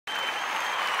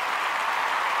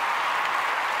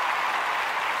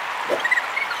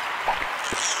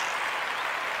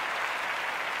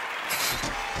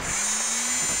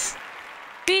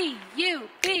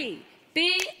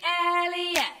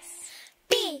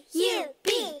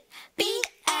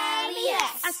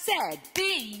said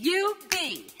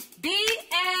B-U-B,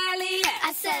 B-L-E-S.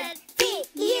 I said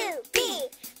B-U-B,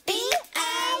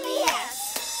 B-L-E-S.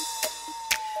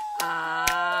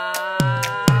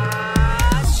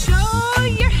 Show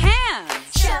your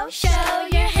hands. Show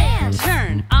your hands.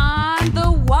 Turn on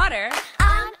the water.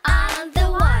 On the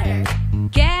water.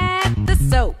 Get the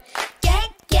soap.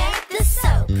 Get the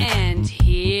soap. And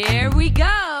here we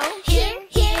go.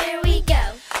 Here we go.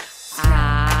 Scrub,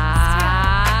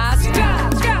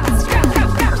 scrub, scrub, scrub,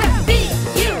 scrub, scrub.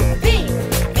 B-U-B,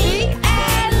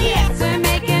 B-L-E-S. We're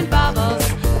making bubbles,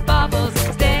 bubbles,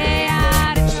 stay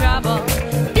out of trouble.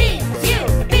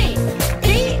 B-U-B,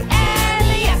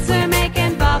 B-L-E-S. We're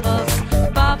making bubbles,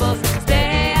 bubbles,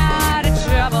 stay out of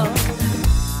trouble.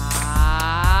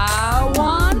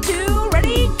 1, 2,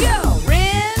 ready, go.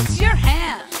 Rinse your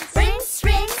hands. Rinse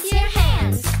your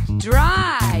hands.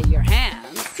 Dry your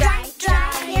hands. Dry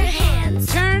your hands.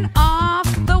 Turn off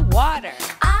the water.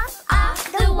 Off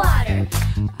the water.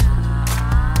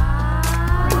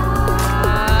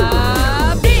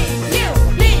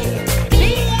 B-U-B,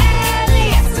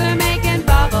 B-L-E-S. We're making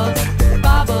bubbles,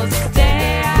 bubbles,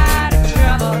 stay out of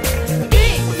trouble.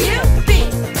 B-U-B,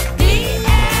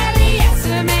 B-L-E-S.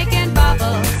 We're making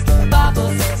bubbles,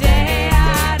 bubbles, stay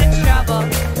out of trouble.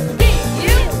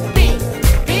 B-U-B,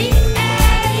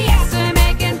 B-L-E-S. We're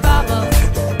making bubbles,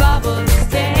 bubbles,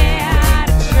 stay out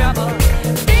of trouble.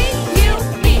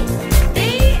 B-U-B,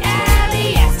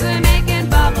 B-L-E-S. We're making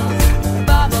bubbles,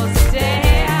 bubbles,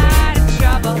 stay out of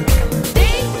trouble.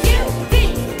 B-U-B,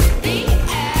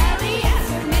 B-L-E-S.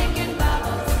 We're making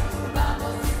bubbles,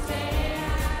 bubbles, stay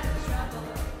out of trouble.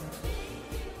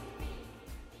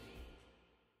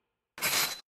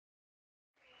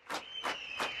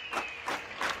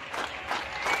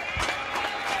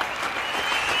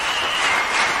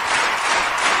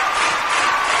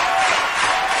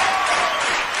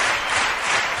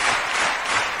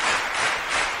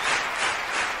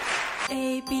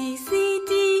 A, B, C,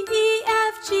 D, E,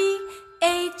 F, G,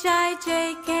 H, I,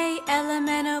 J, K, L, M,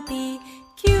 N, O, P,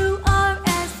 Q, R,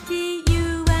 S, T,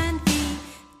 U, and V,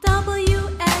 W,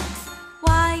 X,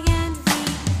 Y, and Z.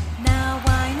 Now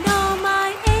I know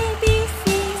my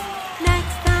ABCs.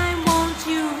 Next time, won't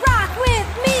you rock with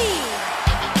me?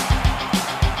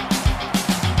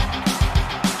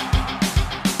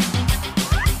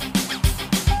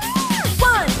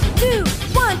 1, 2,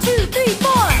 1, 2, 3, 4.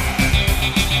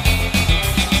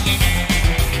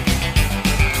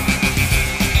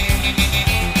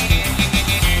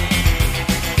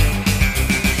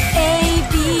 A,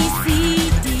 B,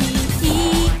 C, D,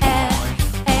 E, F,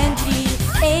 and G,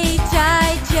 H,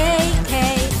 I, J, K,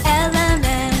 L, M,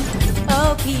 N,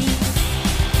 O, P.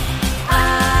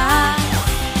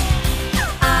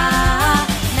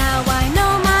 Now I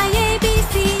know my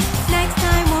ABCs. Next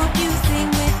time, won't you sing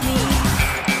with me?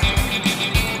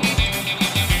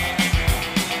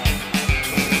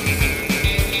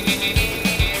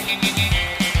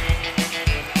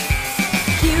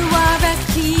 Q, R, S,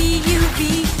 T, U, V,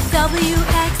 W,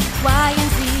 X, Y,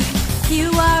 and Z.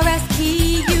 Q, R, S, T,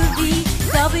 U, V,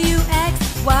 W, X,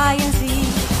 Y, and Z.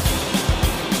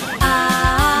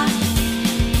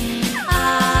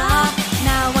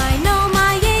 Now I know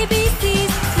my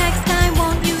ABCs. Next time,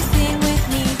 won't you sing with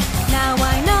me? Now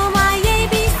I know my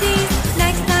ABCs.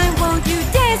 Next time, won't you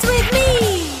dance with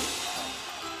me?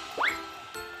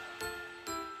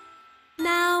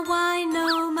 Now I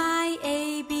know my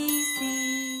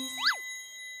ABCs.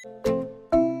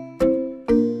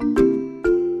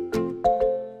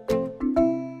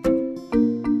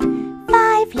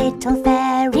 5 little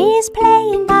fairies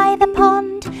playing by the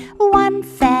pond. One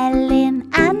fell in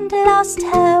and lost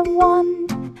her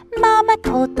wand. Mama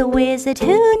called the wizard,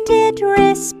 who did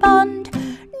respond,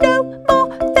 "No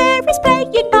more fairies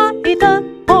playing by the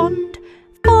pond."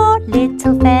 4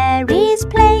 little fairies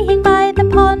playing by the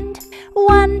pond.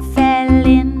 One fell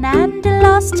in and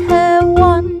lost her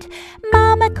wand.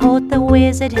 Mama called the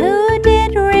wizard, who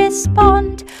did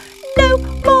respond, "No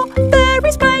more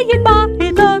fairies playing by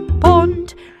the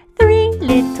pond." 3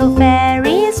 little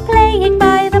fairies playing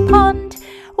by the pond.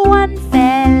 One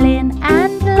fell in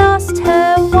and lost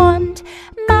her wand.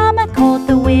 Mama called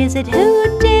the wizard,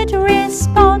 who did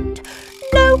respond,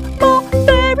 "No more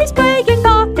fairies playing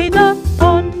by the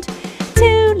pond."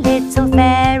 2 little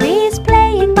fairies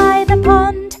playing by the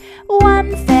pond.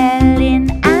 One fell in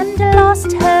and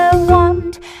lost her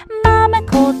wand. Mama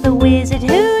called the wizard,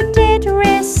 who did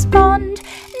respond,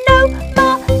 "No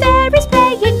more fairies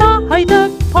playing by the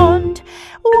pond."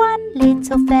 1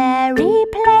 little fairy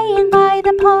playing by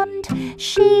the pond.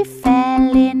 She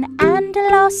fell in and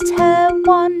lost her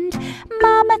wand.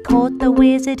 Mama called the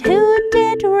wizard, who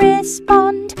did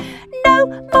respond, "No No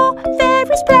more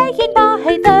fairies playing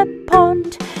by the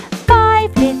pond.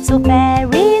 5 little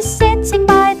fairies sitting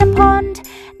by the pond.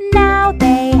 Now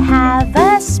they have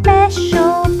a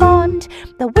special bond.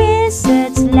 The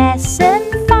wizard's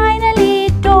lesson finally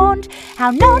dawned.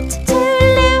 How not to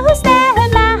lose their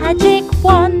magic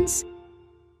wands.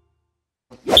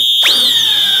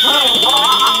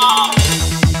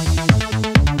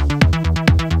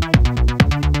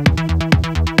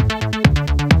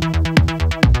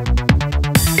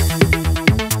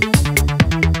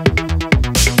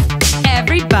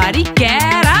 Everybody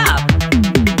get up.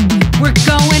 We're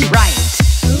going right.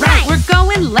 Right. We're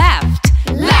going left.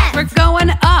 Left. We're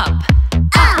going up.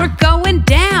 Up. We're going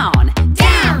down.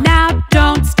 Down. Now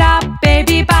don't stop,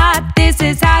 baby bot. This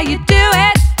is how you do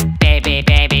it.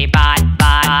 Baby bot,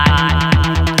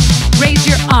 bot. Raise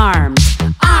your arms.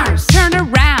 Arms. Turn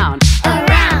around.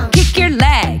 Around. Kick your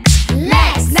legs.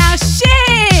 Legs. Now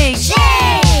shake.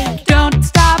 Shake. Don't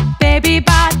stop, baby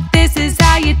bot. This is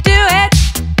how you do it.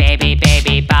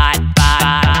 Baby bot,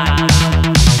 bot.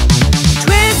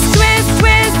 Twist, twist,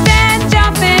 twist and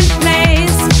jump in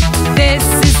place. This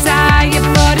is how you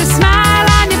put a smile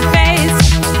on your face.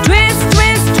 Twist,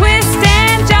 twist, twist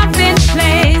and jump in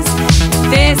place.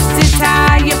 This is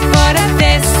how you put a,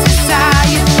 this is how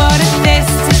you put a, this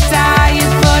is how you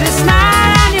put a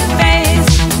smile on your face.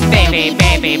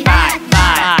 Baby bot,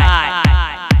 bot.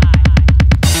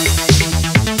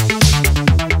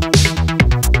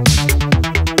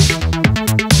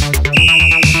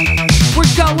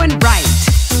 We're going right.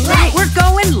 Right. We're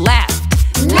going left.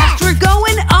 Left. We're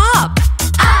going up.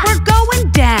 Up. We're going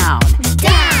down.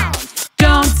 Down.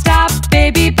 Don't stop,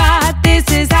 baby bot. This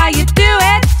is how you do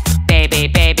it.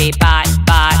 Baby bot,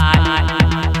 bot.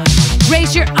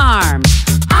 Raise your arms.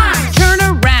 Arms. Turn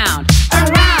around.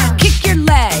 Around. Kick your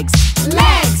legs.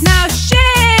 Legs. Now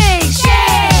shake.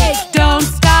 Shake. Don't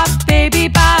stop, baby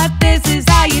bot. This is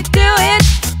how you do it.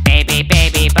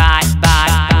 Baby bot, bot.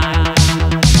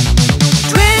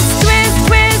 Twist, twist,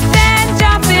 twist and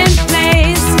jump in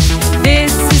place.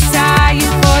 This is how you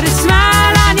put a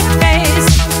smile on your face.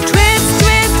 Twist,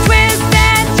 twist, twist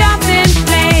and jump in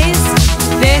place.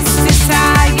 This is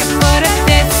how you put a,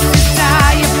 this is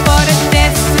how you put a,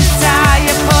 this is how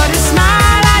you put a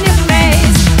smile on your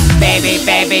face.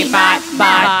 Baby bot,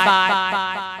 bot.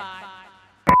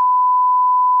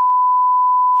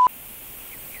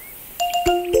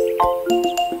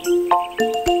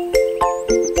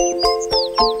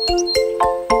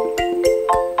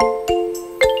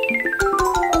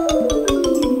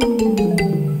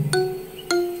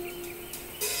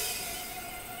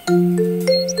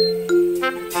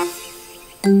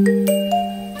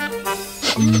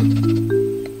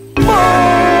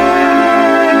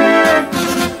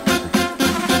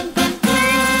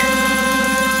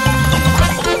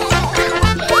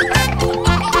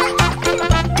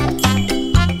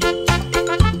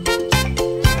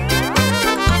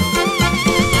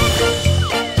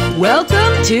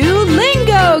 Welcome to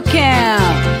Lingo Camp.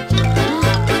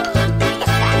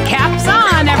 Caps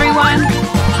on, everyone.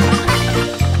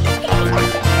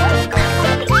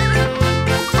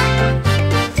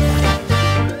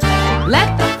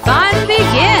 Let the fun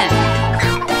begin.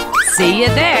 See you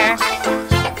there.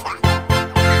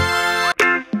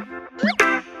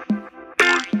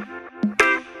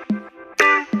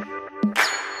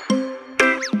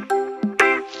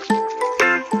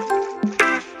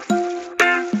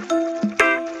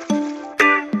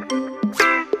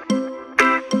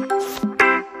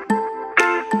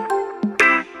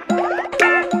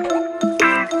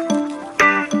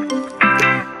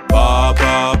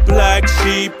 Baba, black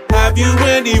sheep, have you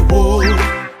any wool?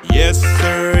 Yes,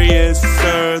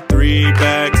 sir, 3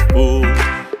 bags full.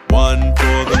 1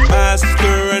 for the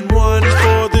master and 1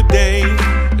 for the dame,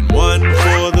 and 1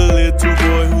 for the little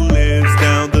boy who lives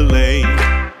down the lane.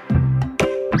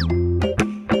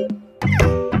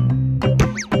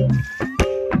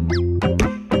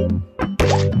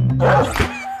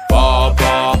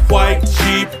 Baba, white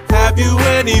sheep, have you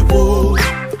any wool?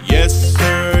 Yes,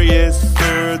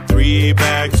 sir, 3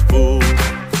 bags full.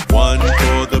 1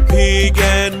 for the pig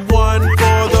and 1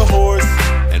 for the horse,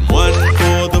 and 1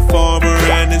 for the farmer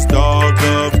and his dog,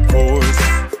 of course.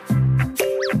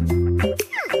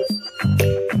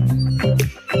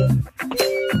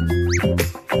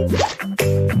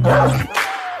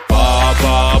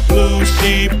 Baba, blue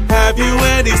sheep, have you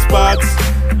any spots?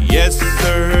 Yes,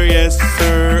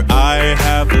 sir, I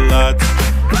have lots.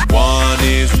 1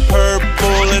 is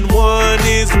purple and 1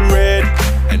 is red,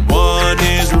 and 1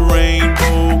 is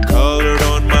rainbow colored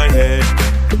on my head.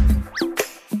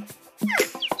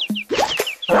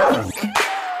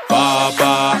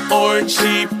 Baba, orange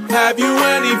sheep, have you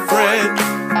any friends?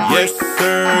 Yes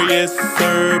sir,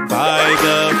 by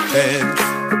the fence.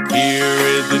 Here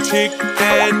is the chick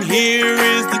and here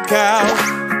is the cow.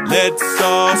 Let's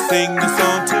all sing the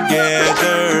song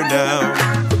together now.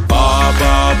 Baa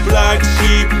baa, black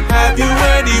sheep, have you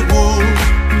any wool?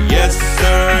 Yes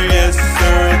sir,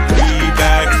 3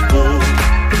 bags full.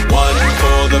 One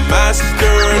for the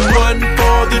master and one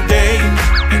for the dame,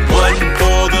 and one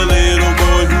for the little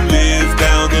boy who lives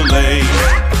down the lane.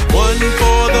 One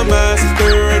for the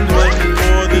master and one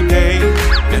for the dame,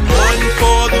 and one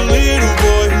for the little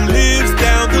boy who lives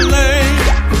down the lane.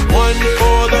 One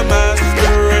for the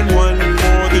master and one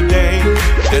for the dame,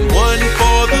 and one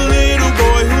for the little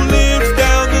boy who lives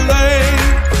down the lane.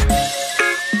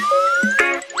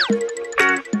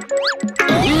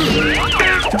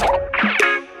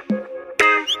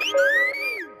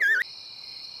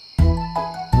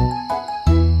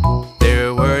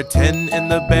 There were 10 in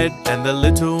the bed, and the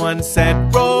little one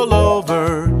said, roll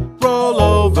over, roll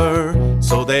over.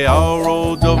 So they all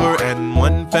rolled over and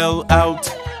one fell out.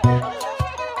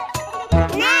 9.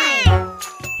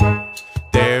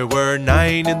 There were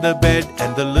 9 in the bed,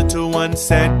 and the little one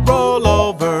said, roll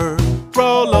over,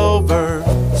 roll over.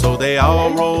 So they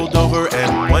all rolled over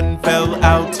and one fell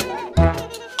out.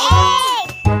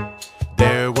 8.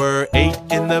 There were 8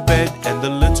 in the bed, and the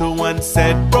little one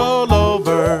said, roll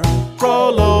over,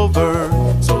 roll over.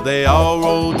 So they all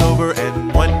rolled over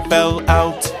and one fell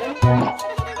out.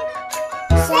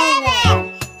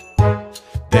 7.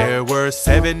 There were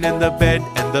 7 in the bed,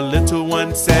 and the little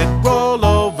one said, roll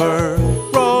over,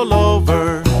 roll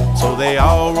over. So they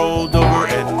all rolled over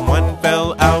and one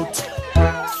fell out. 6.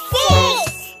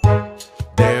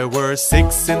 There were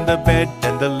 6 in the bed,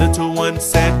 and the little one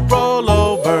said, roll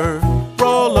over,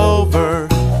 roll over.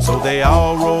 So they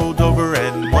all rolled over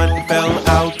and one fell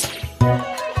out.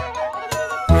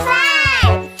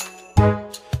 5.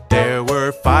 There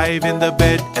were 5 in the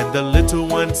bed, and the little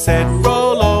one said,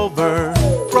 roll over,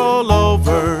 roll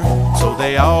over. So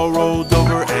they all rolled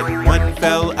over and one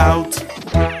fell out. 4.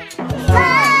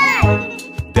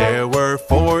 There were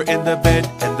 4 in the bed,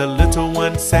 and the little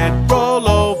one said, roll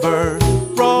over,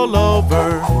 roll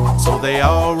over. So they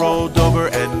all rolled over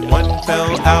and one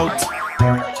fell out.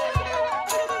 3.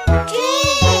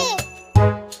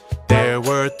 There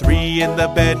were 3 in the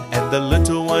bed, and the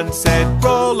little one said,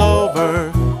 roll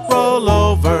over, roll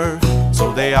over.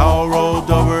 So they all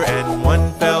rolled over and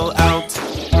one fell out. 2.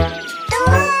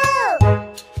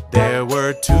 There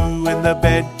were 2 in the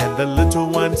bed, and the little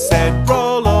one said,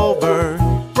 roll over,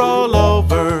 roll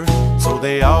over. So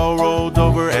they all rolled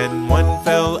over and one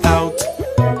fell out.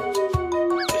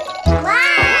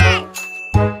 1.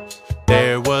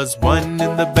 There was 1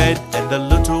 in the bed, and the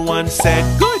little one said,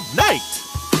 good night.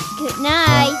 Good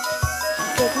night.